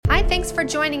Thanks for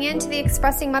joining in to the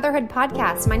Expressing Motherhood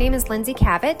podcast. My name is Lindsay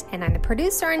Cavett, and I'm the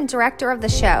producer and director of the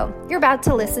show. You're about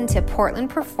to listen to Portland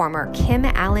performer Kim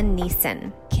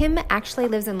Allen-Niesen. Kim actually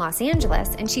lives in Los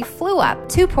Angeles, and she flew up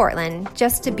to Portland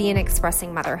just to be in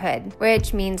Expressing Motherhood,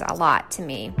 which means a lot to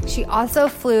me. She also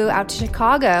flew out to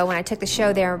Chicago when I took the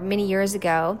show there many years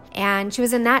ago, and she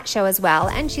was in that show as well,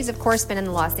 and she's of course been in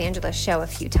the Los Angeles show a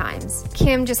few times.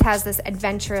 Kim just has this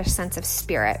adventurous sense of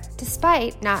spirit,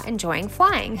 despite not enjoying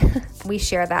flying. We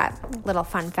share that little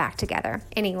fun fact together.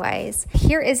 Anyways,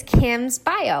 here is Kim's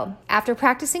bio. After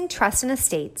practicing trust and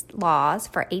estate laws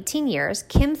for 18 years,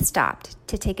 Kim stopped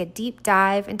to take a deep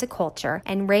dive into culture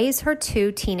and raise her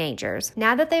 2 teenagers.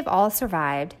 Now that they've all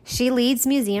survived, she leads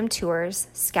museum tours,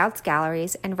 scouts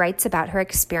galleries, and writes about her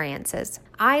experiences.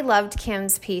 I loved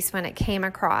Kim's piece when it came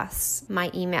across my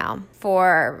email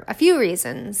for a few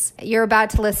reasons. You're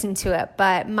about to listen to it,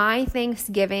 but my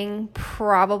Thanksgiving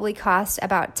probably cost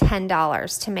about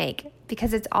 $10 to make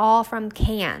because it's all from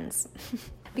cans.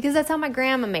 Because that's how my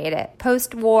grandma made it.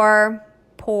 Post-war,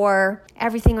 poor,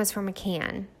 everything was from a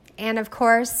can. And of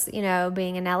course,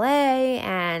 being in LA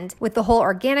and with the whole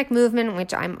organic movement,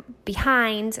 which I'm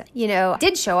behind,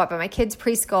 did show up at my kids'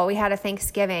 preschool. We had a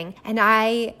Thanksgiving and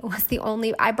I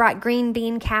brought green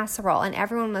bean casserole and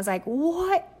everyone was like,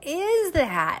 what is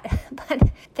that?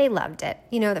 But they loved it.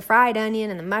 The fried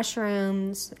onion and the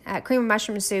mushrooms, cream of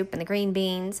mushroom soup and the green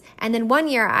beans. And then one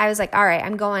year I was like, all right,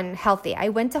 I'm going healthy. I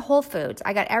went to Whole Foods.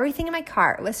 I got everything in my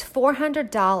cart. It was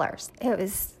 $400. It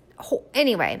was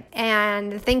anyway,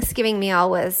 and the Thanksgiving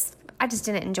meal I just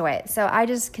didn't enjoy it. So I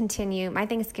just continue. My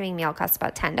Thanksgiving meal costs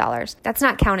about $10. That's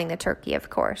not counting the turkey, of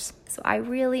course. So I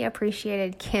really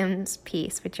appreciated Kim's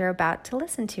piece, which you're about to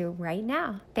listen to right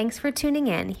now. Thanks for tuning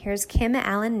in. Here's Kim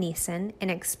Allen-Niesen in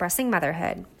Expressing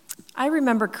Motherhood. I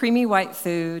remember creamy white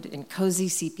food in cozy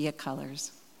sepia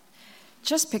colors.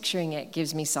 Just picturing it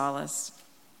gives me solace.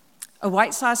 A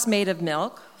white sauce made of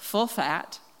milk, full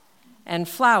fat, and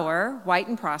flour, white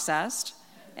and processed,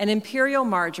 and imperial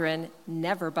margarine,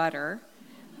 never butter,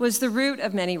 was the root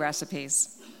of many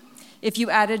recipes. If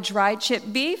you added dried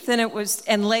chipped beef,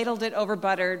 and ladled it over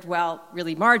buttered,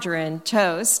 really margarine,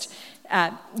 toast,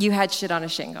 you had shit on a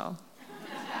shingle.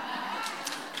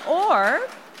 Or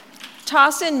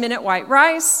toss in minute white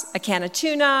rice, a can of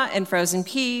tuna, and frozen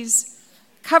peas,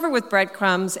 cover with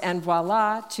breadcrumbs, and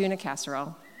voila, tuna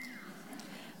casserole.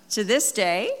 To this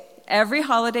day, every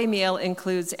holiday meal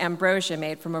includes ambrosia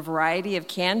made from a variety of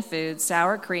canned foods,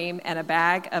 sour cream, and a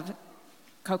bag of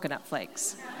coconut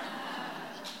flakes.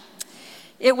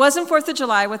 It wasn't 4th of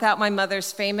July without my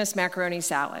mother's famous macaroni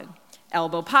salad.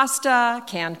 Elbow pasta,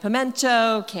 canned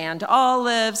pimento, canned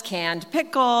olives, canned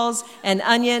pickles, and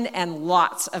onion, and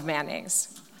lots of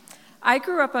mayonnaise. I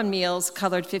grew up on meals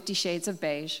colored 50 shades of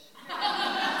beige,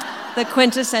 the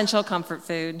quintessential comfort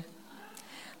food.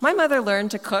 My mother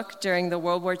learned to cook during the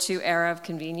World War II era of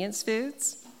convenience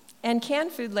foods, and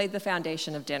canned food laid the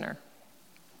foundation of dinner.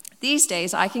 These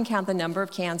days, I can count the number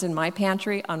of cans in my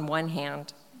pantry on one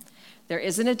hand. There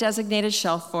isn't a designated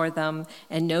shelf for them,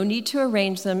 and no need to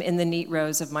arrange them in the neat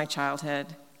rows of my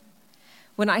childhood.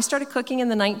 When I started cooking in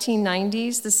the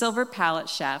 1990s, the Silver Palette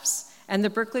chefs and the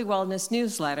Berkeley Wellness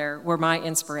newsletter were my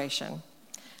inspiration.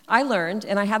 I learned,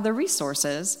 and I had the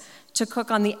resources, to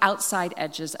cook on the outside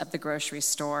edges of the grocery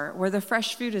store where the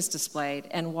fresh food is displayed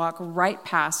and walk right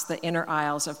past the inner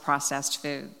aisles of processed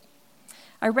food.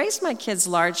 I raised my kids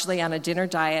largely on a dinner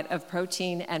diet of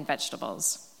protein and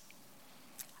vegetables.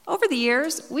 Over the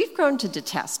years, we've grown to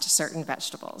detest certain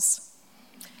vegetables.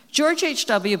 George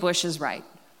H.W. Bush is right.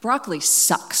 Broccoli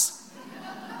sucks.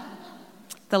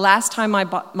 The last time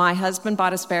my husband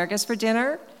bought asparagus for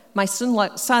dinner, my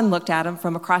son looked at him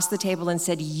from across the table and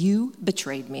said, "You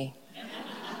betrayed me."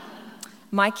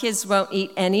 My kids won't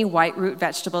eat any white root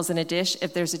vegetables in a dish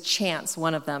if there's a chance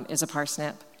one of them is a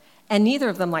parsnip. And neither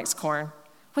of them likes corn.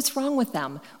 What's wrong with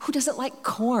them? Who doesn't like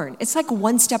corn? It's like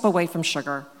one step away from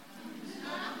sugar.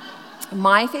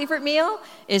 My favorite meal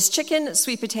is chicken,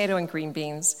 sweet potato, and green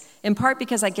beans, in part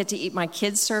because I get to eat my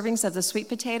kids' servings of the sweet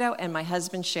potato and my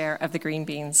husband's share of the green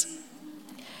beans.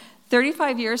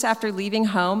 35 years after leaving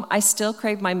home, I still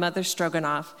crave my mother's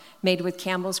stroganoff, made with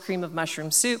Campbell's cream of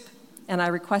mushroom soup, and I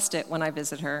request it when I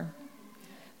visit her.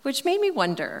 Which made me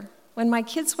wonder, when my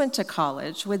kids went to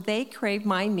college, would they crave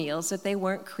my meals if they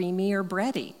weren't creamy or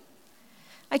bready?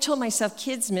 I told myself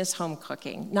kids miss home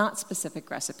cooking, not specific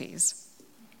recipes.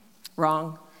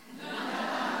 Wrong.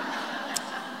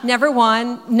 Never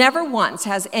once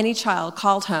has any child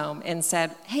called home and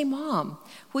said, "Hey, Mom,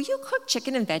 will you cook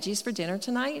chicken and veggies for dinner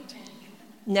tonight?"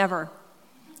 Never.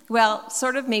 Well,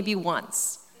 sort of maybe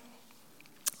once.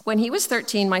 When he was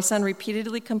 13, my son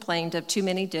repeatedly complained of too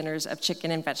many dinners of chicken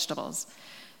and vegetables.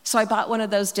 So I bought one of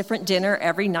those different dinner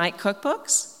every night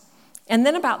cookbooks. And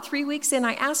then about 3 weeks in,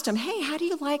 I asked him, hey, how do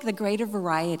you like the greater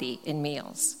variety in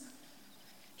meals?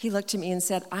 He looked at me and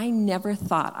said, I never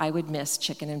thought I would miss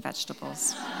chicken and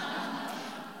vegetables.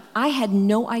 I had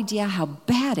no idea how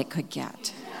bad it could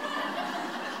get.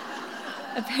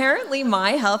 Apparently,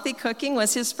 my healthy cooking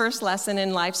was his first lesson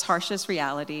in life's harshest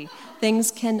reality. Things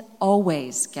can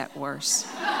always get worse.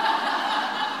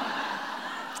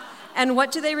 And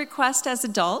what do they request as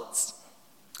adults?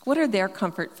 What are their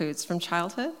comfort foods from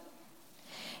childhood?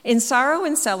 In sorrow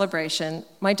and celebration,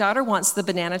 my daughter wants the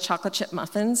banana chocolate chip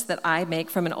muffins that I make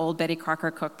from an old Betty Crocker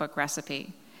cookbook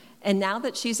recipe. And now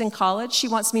that she's in college, she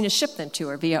wants me to ship them to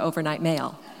her via overnight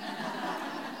mail.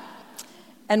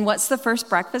 And what's the first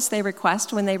breakfast they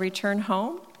request when they return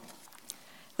home?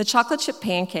 The chocolate chip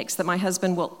pancakes that my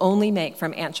husband will only make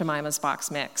from Aunt Jemima's box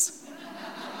mix.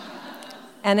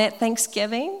 And at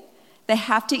Thanksgiving, they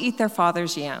have to eat their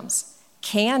father's yams,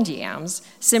 canned yams,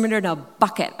 simmered in a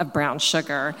bucket of brown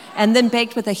sugar, and then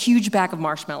baked with a huge bag of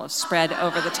marshmallows spread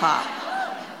over the top.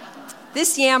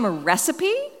 This yam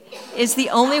recipe is the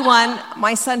only one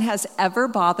my son has ever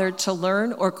bothered to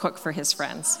learn or cook for his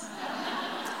friends.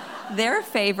 Their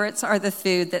favorites are the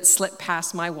food that slip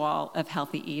past my wall of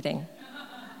healthy eating.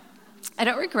 I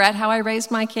don't regret how I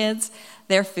raised my kids.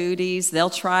 They're foodies, they'll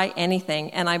try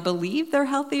anything, and I believe they're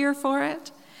healthier for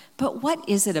it. But what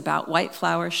is it about white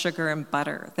flour, sugar, and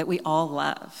butter that we all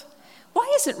love?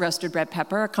 Why isn't roasted red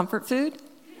pepper a comfort food?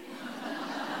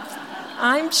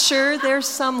 I'm sure there's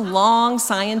some long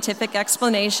scientific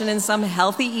explanation in some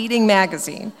healthy eating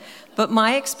magazine, but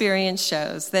my experience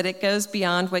shows that it goes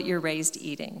beyond what you're raised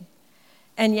eating.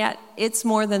 And yet, it's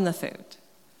more than the food.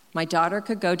 My daughter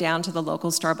could go down to the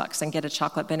local Starbucks and get a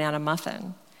chocolate banana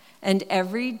muffin, and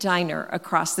every diner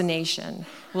across the nation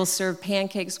will serve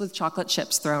pancakes with chocolate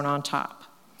chips thrown on top.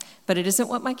 But it isn't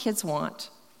what my kids want,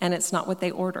 and it's not what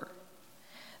they order.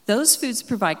 Those foods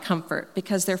provide comfort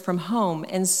because they're from home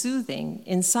and soothing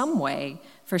in some way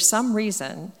for some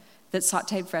reason that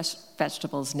sautéed fresh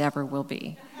vegetables never will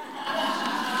be.